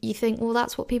 you think, well,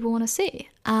 that's what people want to see.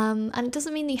 And it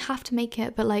doesn't mean that you have to make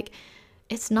it, but like,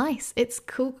 it's nice. It's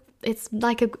cool. It's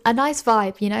like a nice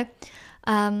vibe, you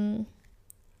know?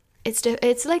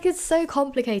 It's like, it's so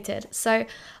complicated. So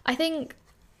I think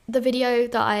the video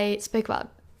that I spoke about,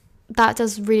 that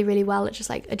does really, really well at just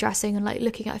like addressing and like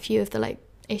looking at a few of the like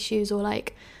issues or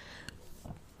like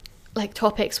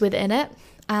topics within it.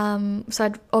 So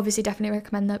I'd obviously definitely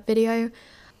recommend that video.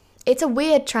 It's a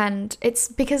weird trend. It's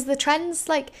because the trends,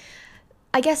 like,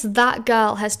 I guess that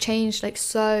girl has changed like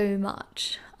so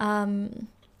much.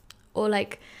 Or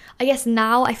like, I guess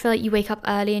now I feel like you wake up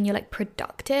early and you're like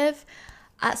productive.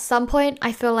 At some point,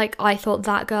 I feel like I thought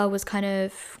that girl was kind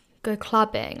of go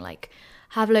clubbing, like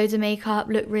have loads of makeup,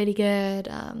 look really good,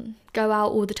 go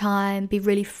out all the time, be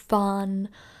really fun,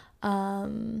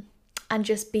 and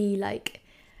just be like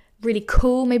really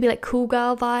cool, maybe like cool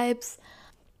girl vibes.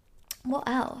 What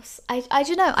else? I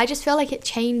don't know. I just feel like it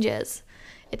changes.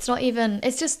 It's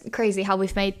just crazy how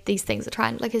we've made these things a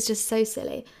trend. Like, it's just so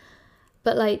silly.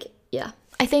 But like, yeah,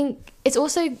 I think it's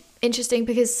also interesting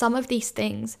because some of these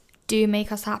things do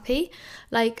make us happy.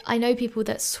 Like, I know people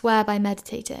that swear by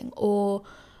meditating, or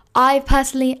I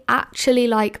personally actually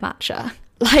like matcha.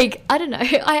 Like, I don't know,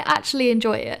 I actually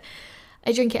enjoy it.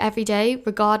 I drink it every day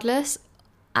regardless,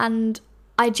 and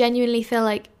I genuinely feel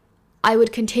like I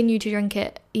would continue to drink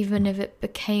it even if it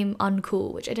became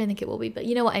uncool, which I don't think it will be, but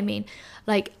you know what I mean.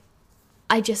 Like,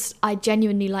 I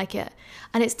genuinely like it.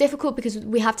 And it's difficult because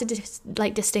we have to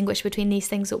distinguish between these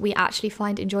things that we actually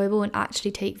find enjoyable and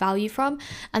actually take value from,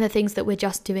 and the things that we're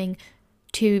just doing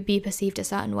to be perceived a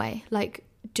certain way. Like,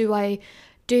 do I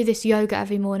do this yoga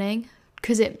every morning?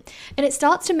 It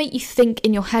starts to make you think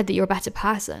in your head that you're a better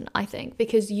person, I think,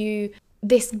 because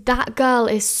that girl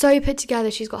is so put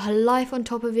together. She's got her life on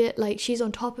top of it. Like, she's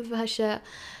on top of her shit.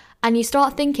 And you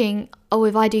start thinking, oh,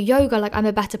 if I do yoga, like, I'm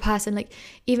a better person. Like,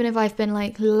 even if I've been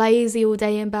like lazy all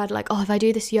day in bed, like, oh, if I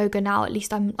do this yoga now, at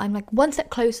least I'm like one step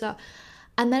closer.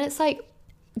 And then it's like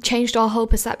changed our whole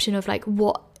perception of like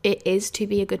what it is to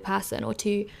be a good person, or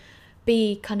to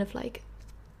be kind of like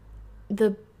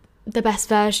the best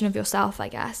version of yourself, I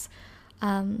guess.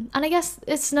 And I guess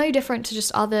it's no different to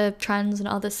just other trends and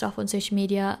other stuff on social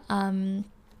media,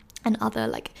 and other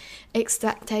like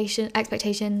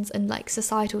expectations and like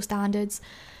societal standards.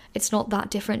 It's not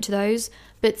that different to those,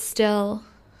 but still,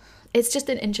 it's just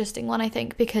an interesting one, I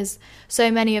think, because so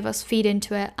many of us feed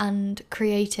into it and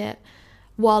create it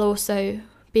while also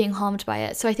being harmed by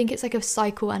it. So I think it's like a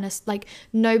cycle, and it's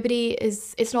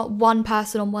not one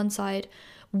person on one side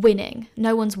winning.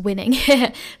 No one's winning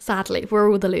here, sadly.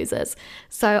 We're all the losers.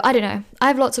 So I don't know. I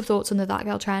have lots of thoughts on the That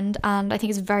Girl trend, and I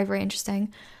think it's very, very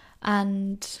interesting.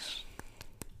 And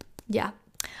yeah,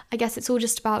 I guess it's all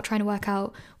just about trying to work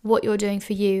out what you're doing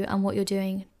for you and what you're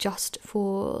doing just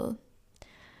to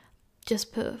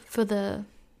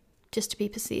be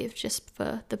perceived, just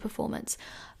for the performance.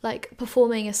 Like,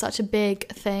 performing is such a big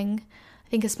thing. I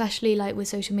think especially like with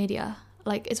social media,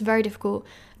 like, it's very difficult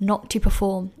not to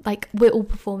perform. Like, we're all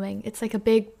performing. It's like a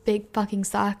big fucking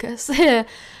circus.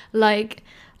 Like,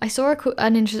 I saw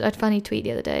a funny tweet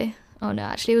the other day. Oh no,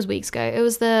 actually it was weeks ago. It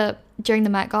was during the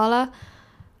Met Gala.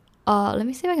 Let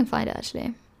me see if I can find it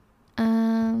actually.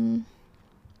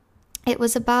 It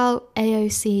was about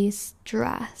AOC's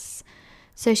dress.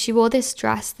 So she wore this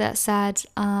dress that said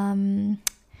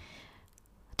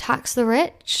tax the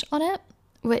rich on it,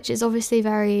 which is obviously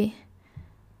very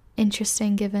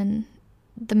interesting given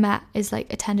the Met is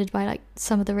like attended by like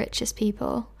some of the richest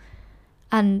people,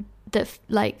 and that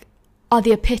like are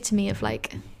the epitome of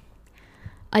like,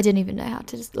 I didn't even know how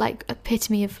to just like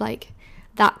epitome of like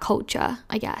that culture,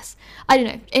 I guess. I don't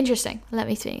know. Interesting. Let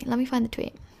me find the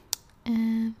tweet.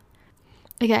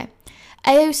 Okay.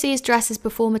 AOC's dress is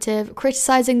performative.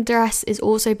 Criticizing dress is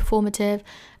also performative.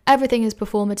 Everything is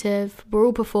performative. We're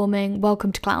all performing.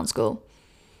 Welcome to clown school.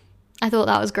 I thought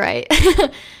that was great.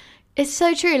 It's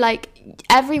so true. Like,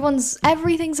 everything's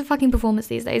a fucking performance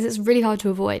these days. It's really hard to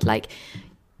avoid. Like,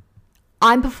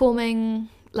 I'm performing,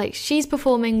 like, she's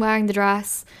performing wearing the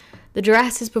dress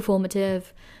is performative,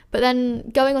 but then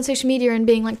going on social media and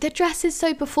being like, the dress is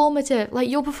so performative, like,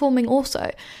 you're performing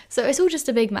also. So it's all just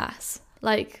a big mess.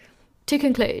 Like, to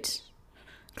conclude,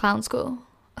 clown school.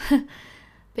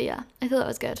 But yeah, I thought that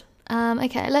was good.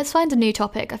 Okay, let's find a new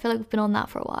topic. I feel like we've been on that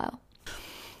for a while.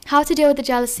 How to deal with the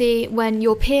jealousy when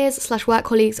your peers/work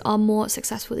colleagues are more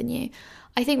successful than you.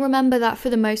 I think remember that for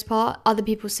the most part, other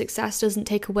people's success doesn't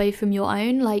take away from your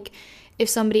own. Like, if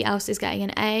somebody else is getting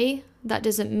an A, that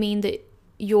doesn't mean that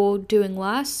you're doing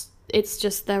worse. It's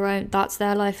just that's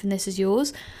their life and this is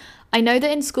yours. I know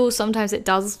that in school sometimes it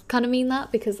does kind of mean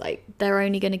that, because like they're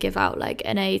only going to give out like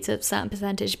an A to a certain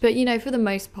percentage, but you know, for the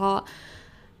most part,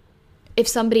 if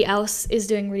somebody else is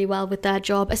doing really well with their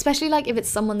job, especially like if it's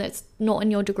someone that's not in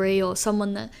your degree or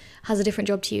someone that has a different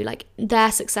job to you, like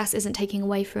their success isn't taking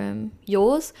away from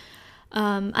yours.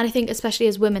 And I think especially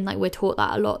as women, like we're taught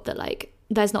that a lot, that like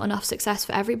there's not enough success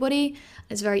for everybody.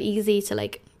 It's very easy to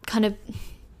like kind of,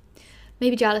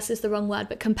 maybe jealous is the wrong word,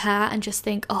 but compare and just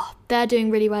think, oh, they're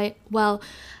doing really well.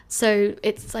 So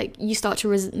it's like you start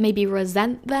to maybe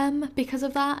resent them because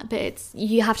of that. But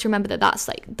you have to remember that that's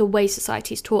like the way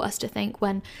society's taught us to think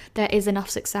when there is enough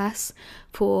success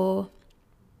for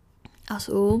us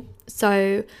all.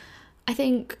 So I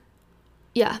think,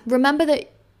 yeah, remember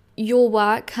that your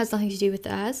work has nothing to do with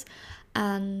theirs.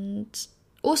 And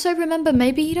also remember,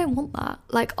 maybe you don't want that.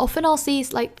 Like often I'll see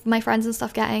like my friends and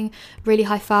stuff getting really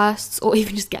high firsts, or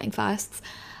even just getting firsts,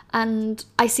 and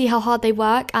I see how hard they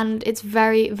work, and it's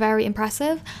very, very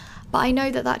impressive. But I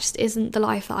know that just isn't the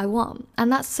life that I want,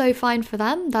 and that's so fine for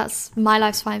them. That's my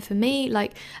life's fine for me.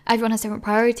 Like everyone has different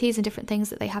priorities and different things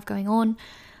that they have going on,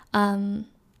 and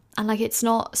like it's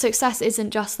not, success isn't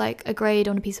just like a grade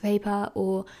on a piece of paper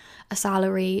or a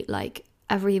salary. Like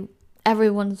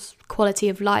everyone's quality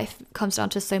of life comes down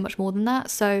to so much more than that.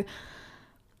 So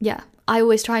yeah, I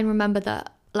always try and remember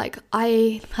that like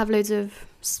I put loads of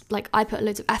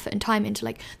effort and time into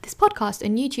like this podcast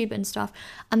and YouTube and stuff,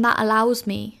 and that allows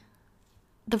me,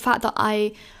 the fact that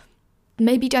I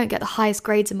maybe don't get the highest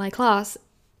grades in my class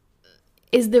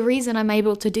is the reason I'm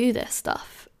able to do this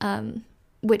stuff,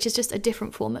 which is just a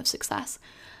different form of success.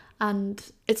 And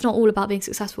it's not all about being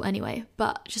successful anyway,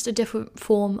 but just a different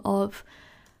form of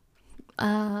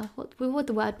what would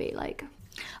the word be? Like,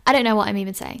 I don't know what I'm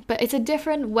even saying, but it's a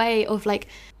different way of like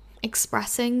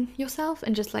expressing yourself,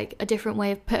 and just like a different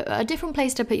way of a different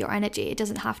place to put your energy. It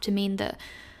doesn't have to mean that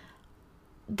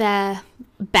they're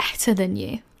better than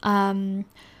you.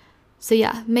 So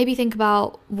yeah, maybe think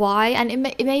about why, and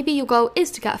maybe your goal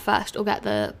is to get first or get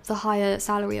the higher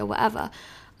salary or whatever.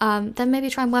 Then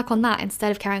maybe try and work on that instead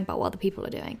of caring about what other people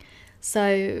are doing.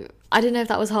 So I don't know if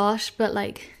that was harsh, but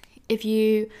like if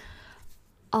you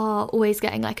are always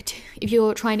getting like if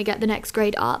you're trying to get the next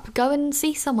grade up, go and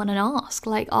see someone and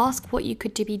ask what you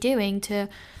could be doing to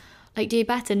like do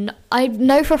better. I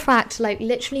know for a fact like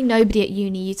literally nobody at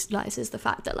uni utilizes the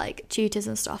fact that like tutors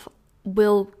and stuff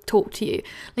will talk to you.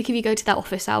 Like if you go to their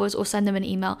office hours or send them an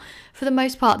email, for the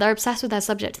most part they're obsessed with their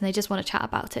subject and they just want to chat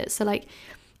about it. So like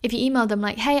if you email them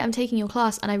like, hey, I'm taking your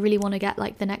class and I really want to get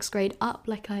like the next grade up,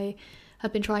 like I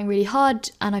have been trying really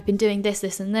hard and I've been doing this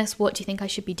and this, what do you think I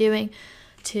should be doing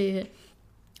to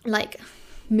like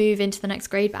move into the next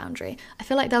grade boundary? I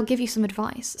feel like they'll give you some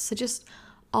advice. So just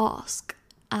ask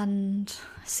and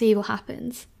see what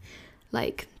happens.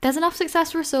 Like there's enough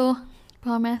success for us all,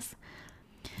 promise.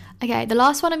 Okay, the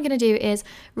last one I'm going to do is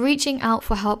reaching out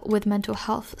for help with mental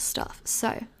health stuff.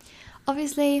 So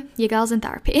obviously your girl's in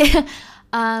therapy.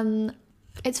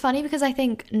 It's funny because I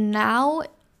think now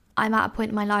I'm at a point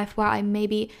in my life where I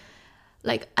maybe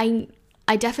like I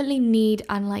definitely need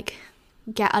and like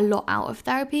get a lot out of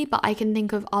therapy, but I can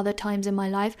think of other times in my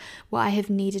life where I have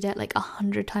needed it like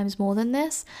 100 times more than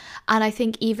this. And I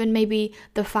think even maybe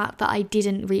the fact that I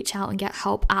didn't reach out and get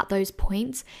help at those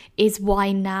points is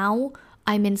why now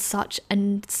I'm in such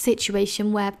a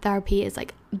situation where therapy is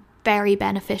like very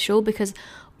beneficial, because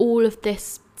all of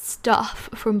this stuff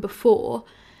from before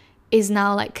is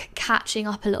now like catching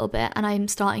up a little bit, and I'm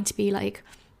starting to be like,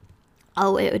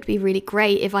 oh, it would be really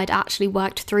great if I'd actually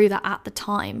worked through that at the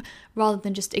time rather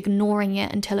than just ignoring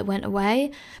it until it went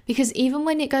away. Because even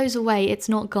when it goes away, it's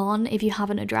not gone if you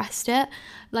haven't addressed it.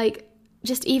 Like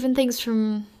just even things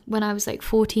from when I was like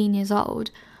 14 years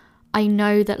old, I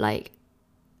know that like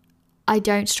I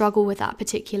don't struggle with that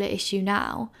particular issue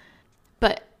now,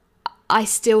 but I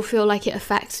still feel like it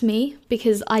affects me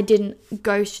because I didn't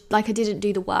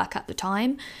do the work at the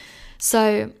time.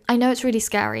 So I know it's really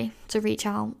scary to reach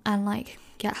out and like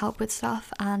get help with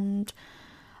stuff, and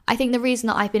I think the reason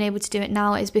that I've been able to do it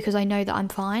now is because I know that I'm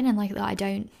fine, and like that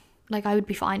I would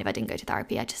be fine if I didn't go to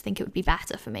therapy. I just think it would be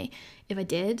better for me if I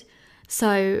did.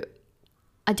 So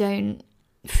I don't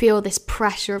feel this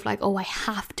pressure of like, oh, I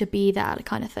have to be there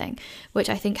kind of thing,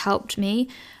 which I think helped me.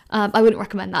 I wouldn't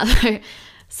recommend that though.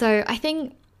 So I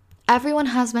think everyone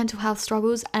has mental health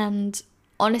struggles, and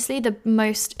honestly the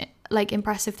most like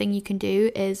impressive thing you can do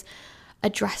is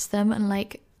address them and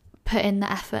like put in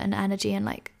the effort and energy and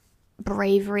like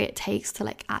bravery it takes to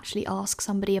like actually ask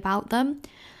somebody about them.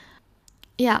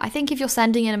 yeah, I think if you're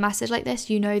sending in a message like this,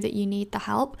 you know that you need the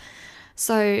help.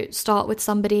 So start with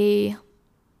somebody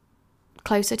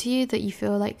closer to you that you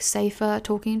feel like safer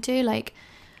talking to, like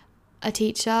a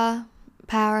teacher,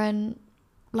 parent,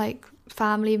 like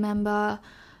family member,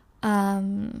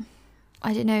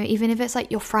 I don't know, even if it's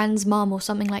like your friend's mum or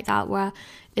something like that, where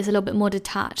it's a little bit more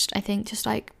detached. I think just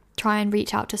like try and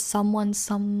reach out to someone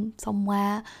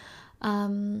somewhere,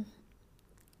 and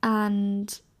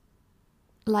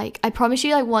like I promise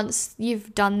you, like once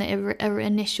you've done the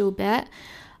initial bit,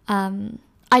 I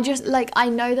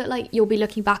know that like you'll be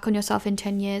looking back on yourself in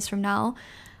 10 years from now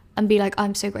and be like,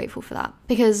 I'm so grateful for that,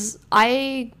 because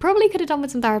I probably could have done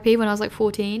with some therapy when I was like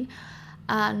 14,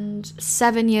 and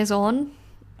 7 years on,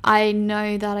 I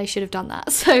know that I should have done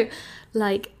that. So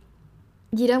like,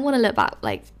 you don't want to look back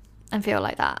like and feel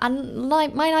like that. And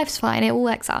like, my life's fine, it all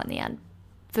works out in the end,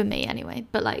 for me anyway.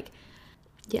 But like,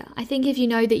 yeah, I think if you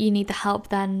know that you need the help,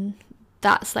 then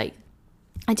that's like,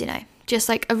 I don't know, just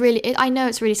like I know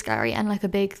it's really scary and like a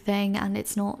big thing, and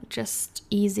it's not just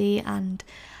easy, and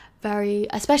very,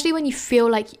 especially when you feel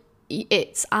like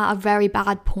it's at a very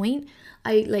bad point.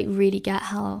 I like really get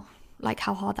how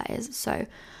hard that is. So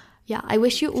yeah, I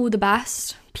wish you all the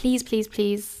best. Please, please,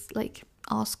 please, like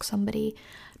ask somebody,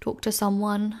 talk to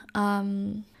someone.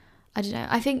 I don't know,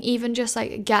 I think even just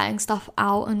like getting stuff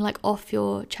out and like off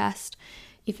your chest,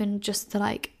 even just to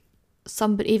like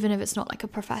somebody, even if it's not like a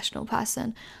professional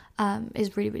person,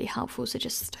 is really, really helpful. So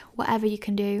just whatever you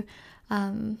can do.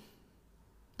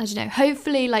 I don't know,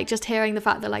 hopefully like just hearing the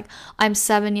fact that like I'm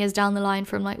 7 years down the line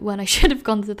from like when I should have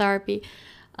gone to therapy,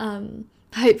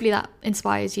 hopefully that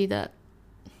inspires you that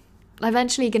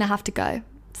eventually you're gonna have to go.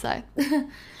 So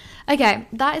okay,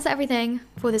 that is everything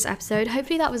for this episode.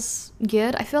 Hopefully that was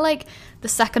good. I feel like the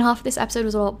second half of this episode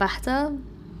was a lot better.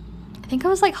 I think I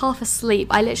was like half asleep.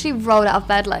 I literally rolled out of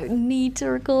bed like, need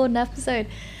to record an episode.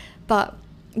 But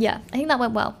yeah, I think that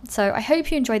went well. So I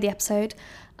hope you enjoyed the episode,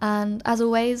 and as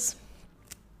always,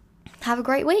 have a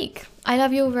great week. I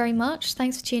love you all very much.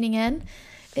 Thanks for tuning in.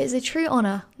 It is a true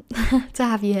honour to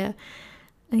have you here.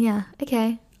 And yeah,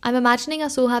 okay. I'm imagining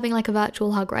us all having like a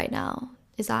virtual hug right now.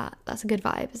 That's a good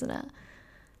vibe, isn't it?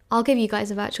 I'll give you guys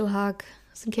a virtual hug,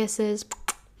 some kisses.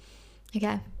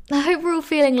 Okay. I hope we're all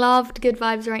feeling loved, good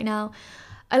vibes right now.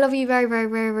 I love you very, very,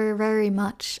 very, very, very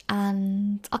much,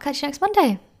 and I'll catch you next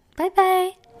Monday. Bye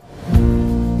bye.